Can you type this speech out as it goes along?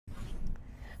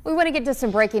We want to get to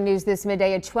some breaking news this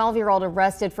midday. A 12-year-old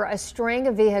arrested for a string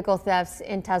of vehicle thefts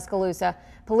in Tuscaloosa.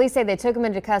 Police say they took him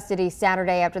into custody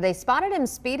Saturday after they spotted him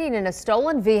speeding in a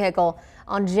stolen vehicle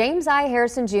on James I.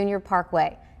 Harrison Jr.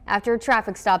 Parkway. After a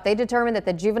traffic stop, they determined that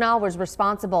the juvenile was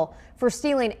responsible for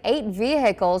stealing 8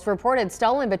 vehicles reported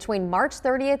stolen between March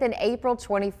 30th and April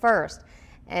 21st,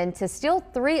 and to steal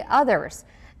 3 others.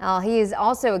 He is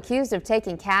also accused of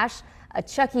taking cash, a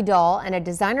Chucky doll, and a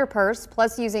designer purse,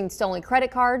 plus using stolen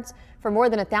credit cards for more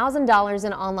than $1,000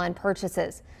 in online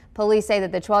purchases. Police say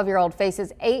that the 12-year-old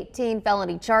faces 18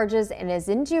 felony charges and is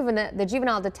in the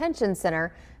juvenile detention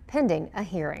center pending a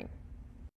hearing.